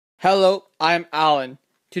Hello, I'm Alan.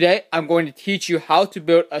 Today I'm going to teach you how to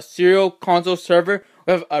build a serial console server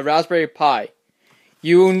with a Raspberry Pi.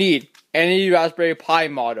 You will need any Raspberry Pi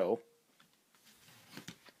model,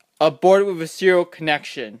 a board with a serial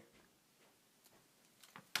connection,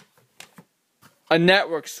 a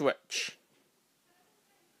network switch,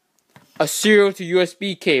 a serial to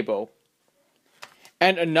USB cable,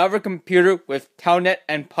 and another computer with Telnet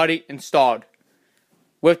and PuTTY installed.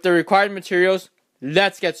 With the required materials,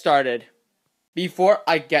 let's get started. Before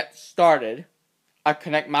I get started, I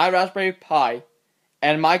connect my Raspberry Pi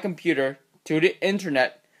and my computer to the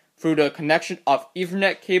internet through the connection of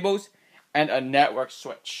Ethernet cables and a network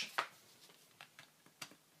switch.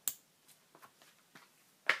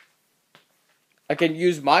 I can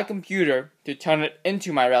use my computer to turn it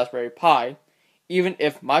into my Raspberry Pi, even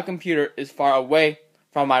if my computer is far away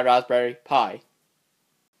from my Raspberry Pi.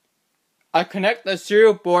 I connect the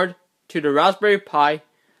serial board to the Raspberry Pi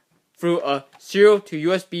through a serial to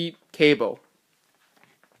USB cable.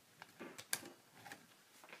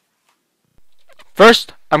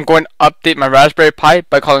 First, I'm going to update my Raspberry Pi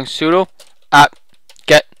by calling sudo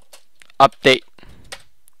apt-get update.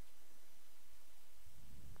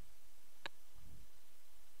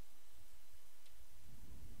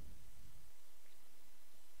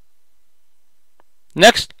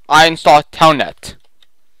 Next, I install Telnet.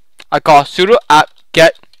 I call sudo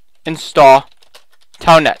apt-get install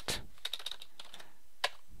Telnet.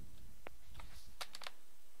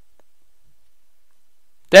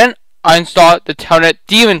 Then I install the Telnet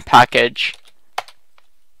daemon package.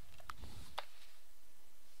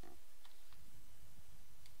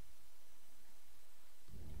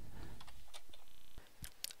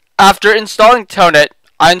 After installing Telnet,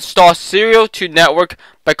 I install serial to network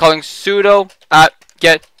by calling sudo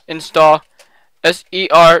apt-get install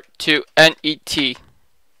ser2net.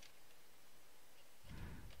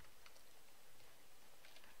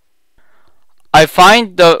 I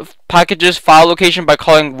find the package's file location by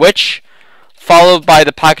calling which followed by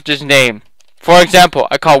the package's name. For example,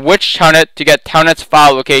 I call which telnet to get telnet's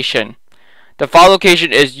file location. The file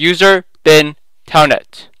location is user bin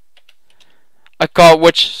telnet. I call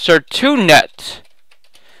which ser2net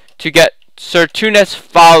to get ser2net's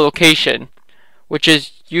file location, which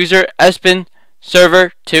is user sbin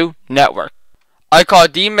server to network. I call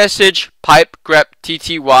dmessage pipe grep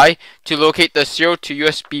tty to locate the serial to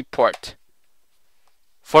USB port.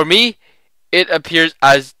 For me, it appears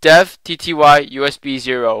as dev tty USB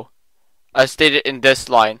 0, as stated in this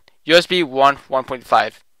line, USB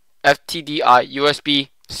 1.5, FTDI USB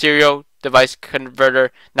serial device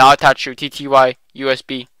converter now attached to TTY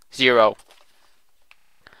USB 0.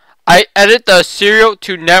 I edit the serial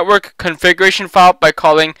to network configuration file by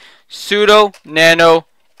calling sudo nano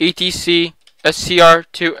etc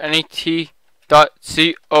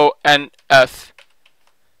scr2net.conf.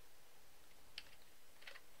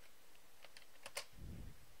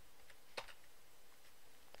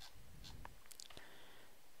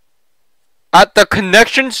 At the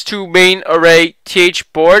connections to main array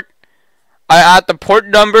th board, I add the port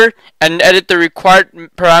number and edit the required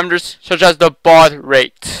parameters such as the baud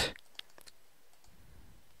rate.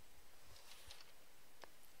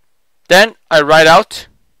 Then I write out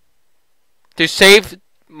to save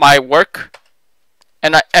my work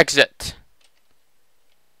and I exit.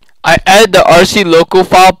 I add the rc local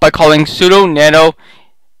file by calling sudo nano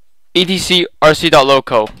etc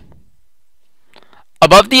rc.local.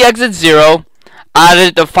 Above the exit 0, I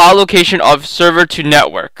added the file location of server to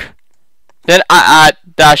network. Then I add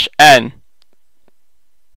 -n.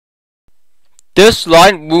 This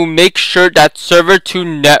line will make sure that server to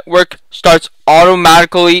network starts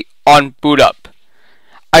automatically on boot up.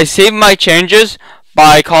 I save my changes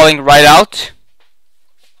by calling writeout.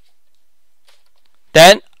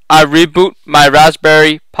 Then I reboot my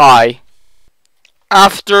Raspberry Pi.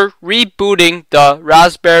 After rebooting the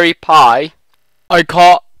Raspberry Pi, I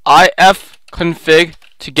call ifconfig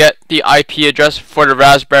to get the IP address for the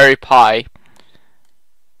Raspberry Pi.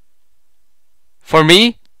 For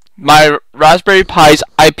me, my Raspberry Pi's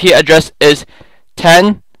IP address is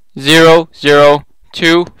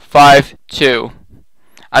 10.0.0.252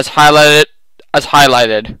 as highlighted.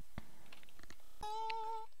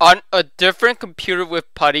 On a different computer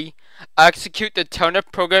with PuTTY, I execute the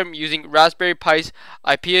Telnet program using Raspberry Pi's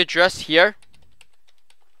IP address here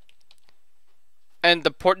and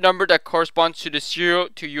the port number that corresponds to the serial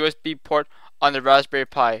to USB port on the Raspberry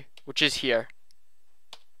Pi, which is here.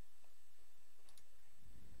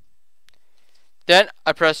 Then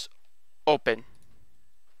I press open.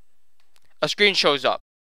 A screen shows up.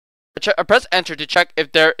 I press enter to check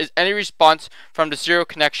if there is any response from the serial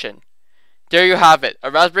connection. There you have it,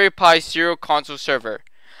 a Raspberry Pi serial console server.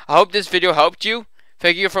 I hope this video helped you.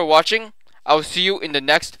 Thank you for watching. I will see you in the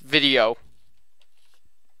next video.